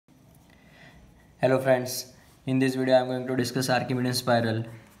Hello friends, in this video I am going to discuss Archimedean spiral.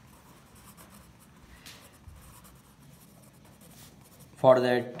 For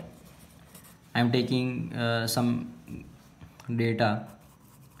that I am taking some data.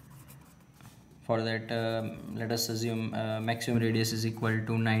 For that let us assume maximum radius is equal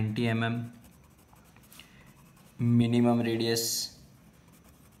to 90 mm, minimum radius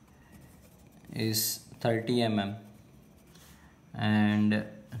is 30 mm, and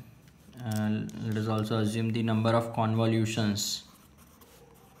let us also assume the number of convolutions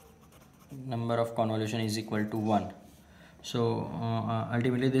is equal to 1. So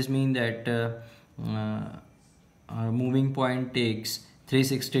ultimately this means that moving point takes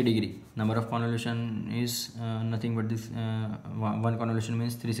 360 degree. Number of convolution is nothing but this one convolution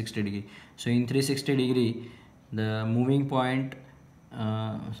means 360 degree. So in 360 degree the moving point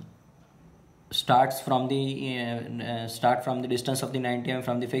starts from the distance of the 90 mm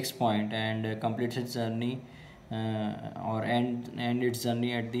from the fixed point and completes its journey or end its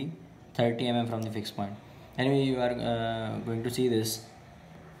journey at the 30 mm from the fixed point. Anyway, you are going to see this.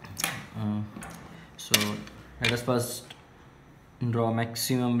 So let us first draw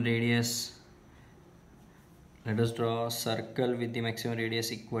maximum radius. Let us draw a circle with the maximum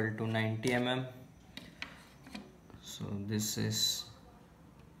radius equal to 90 mm. So this is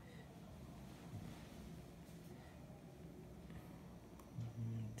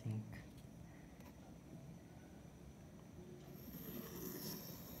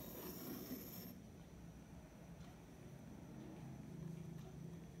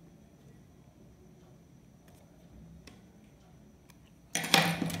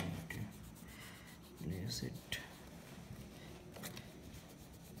it.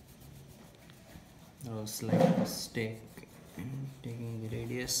 A slight mistake in taking the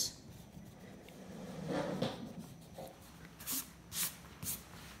radius.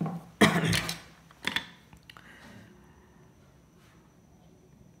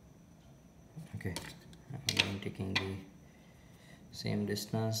 Okay, I'm taking the same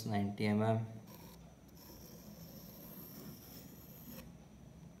distance, 90 mm.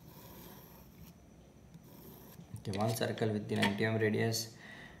 Okay, one circle with the 90 mm radius,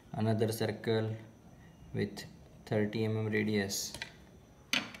 another circle with 30 mm radius.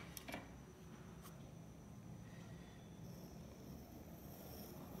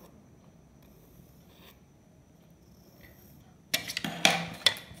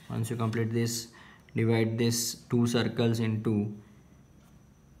 Once you complete this, divide these two circles into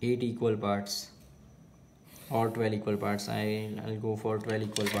 8 equal parts or 12 equal parts. I'll go for 12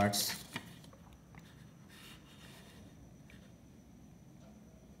 equal parts.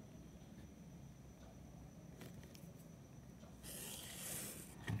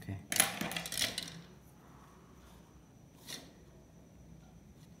 Okay.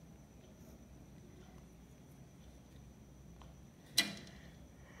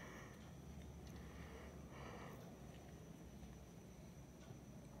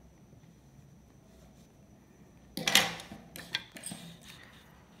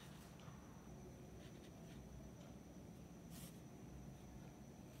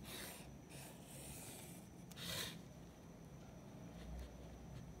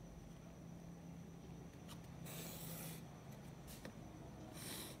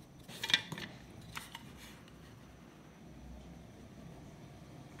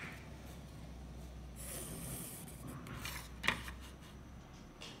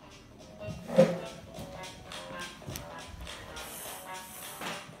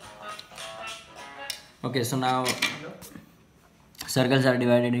 Okay, so now circles are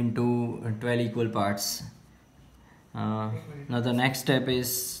divided into 12 equal parts. Now the next step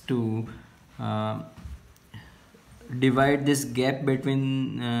is to divide this gap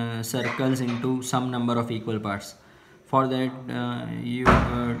between circles into some number of equal parts. For that you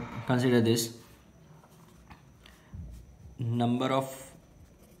consider this number of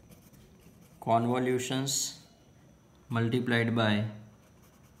convolutions multiplied by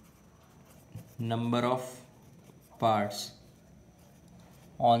number of parts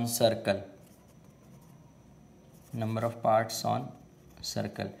on circle. Number of parts on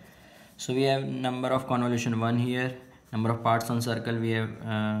circle. So we have number of convolution 1 here, number of parts on circle we have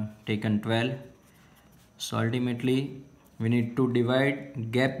taken 12. So ultimately we need to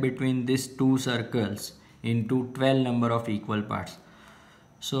divide gap between these two circles into 12 number of equal parts.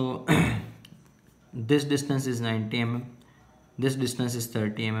 So this distance is 90 mm, this distance is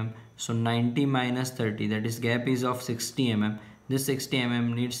 30 mm. So 90 minus 30, that is gap is of 60 mm. This 60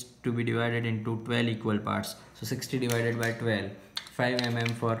 mm needs to be divided into 12 equal parts. So 60 divided by 12, 5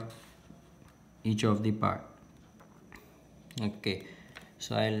 mm for each of the part. Okay,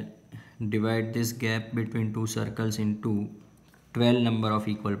 so I'll divide this gap between two circles into 12 number of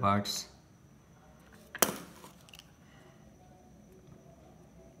equal parts.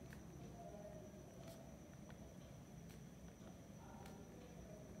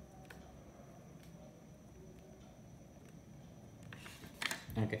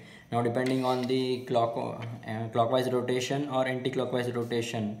 Okay, now depending on the clockwise rotation or anti-clockwise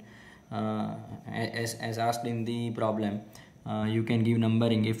rotation, as asked in the problem, you can give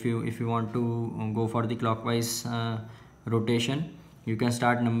numbering. If you want to go for the clockwise rotation, you can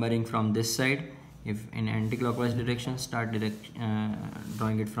start numbering from this side. If in anti-clockwise direction, start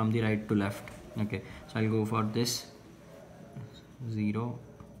drawing it from the right to left. Okay, so I'll go for this 0,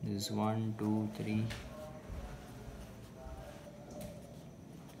 this is 1 2 3.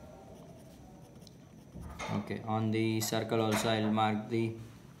 Okay, on the circle also I'll mark the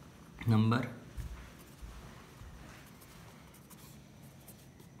number.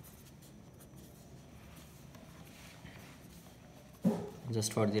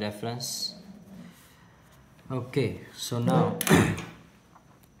 Just for the reference. Okay, so now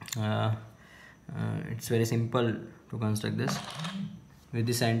it's very simple to construct this with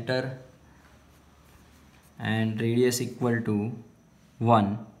the center and radius equal to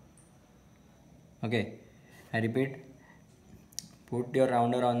 1. Okay, I repeat, put your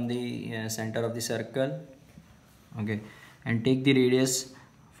rounder on the center of the circle, okay, and take the radius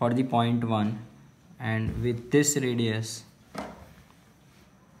for the point 1, and with this radius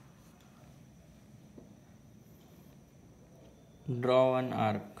draw an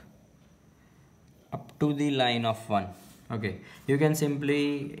arc up to the line of 1. Okay, you can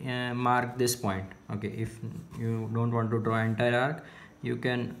simply mark this point. Okay, if you don't want to draw entire arc, you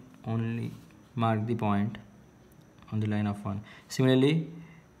can only mark the point on the line of 1. Similarly,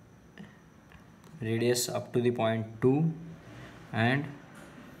 radius up to the point 2 and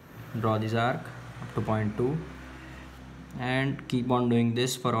draw this arc up to point 2, and keep on doing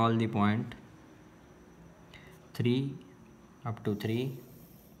this for all the point 3 up to 3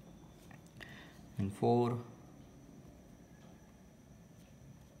 and 4 .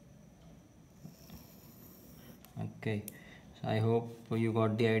 Okay, so I hope you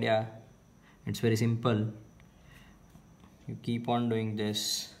got the idea. It's very simple. You keep on doing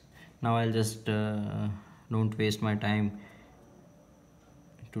this. Now I'll just don't waste my time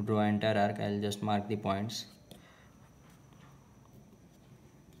to draw entire arc. I'll just mark the points.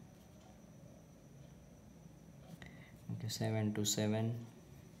 Okay, 7 to 7,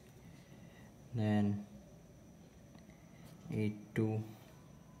 then 8 to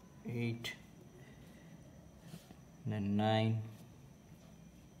 8, then 9,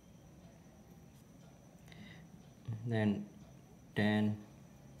 then 10,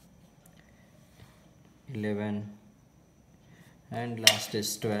 11, and last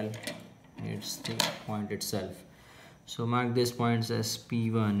is 12. It's the point itself. So mark these points as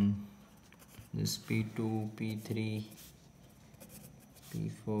P1, this P2, P3,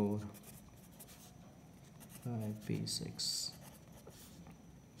 P4, 5, P6,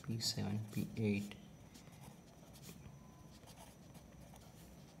 P7, P8.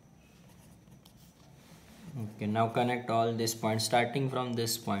 Okay, now connect all these points starting from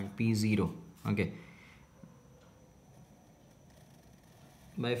this point P0. Okay,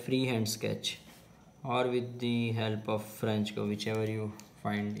 by freehand sketch or with the help of French curve, whichever you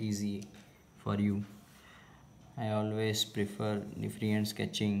find easy for you. I always prefer the freehand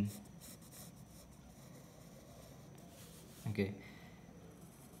sketching. Okay,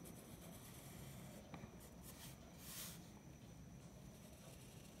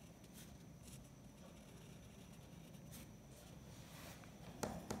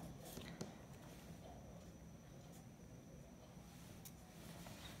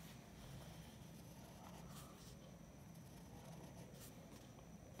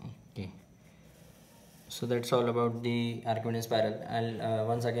 so that's all about the Archimedean spiral. I'll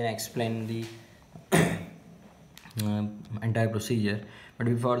once again explain the entire procedure, but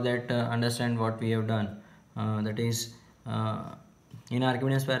before that, understand what we have done. That is, in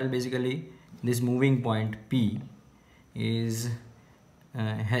Archimedean spiral, basically this moving point P is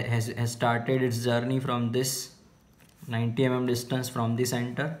has started its journey from this 90 mm distance from the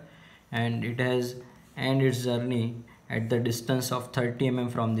center, and it has ended its journey at the distance of 30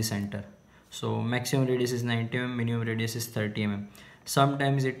 mm from the center. So maximum radius is 90 mm, minimum radius is 30 mm.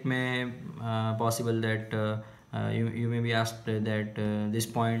 Sometimes it may possible that you may be asked that this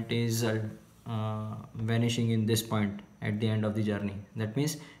point is vanishing in this point at the end of the journey. That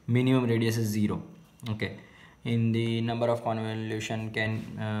means minimum radius is 0. Okay, in the number of convolution can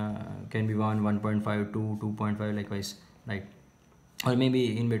be 1, 1.5, 2, 2.5, likewise, right? or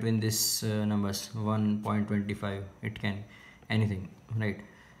maybe in between this numbers 1.25, it can anything, right?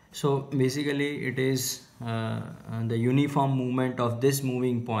 So basically it is the uniform movement of this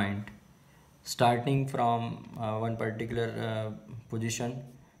moving point starting from one particular position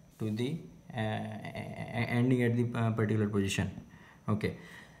to the ending at the particular position. Okay.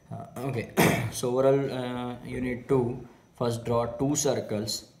 Okay. So overall you need to first draw two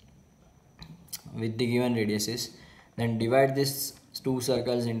circles with the given radiuses, then divide these two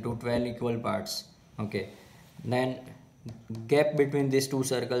circles into 12 equal parts. Okay, then gap between these two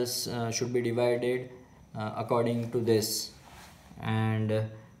circles should be divided according to this, and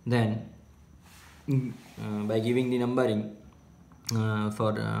then by giving the numbering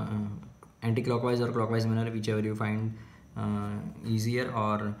for anti-clockwise or clockwise manner, whichever you find easier,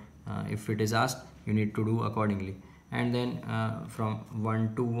 or if it is asked, you need to do accordingly. And then from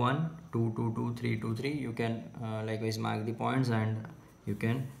 1 to 1, 2 to 2, 3 to 3, you can likewise mark the points and you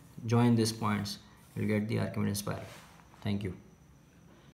can join these points. You'll get the Archimedean spiral. Thank you.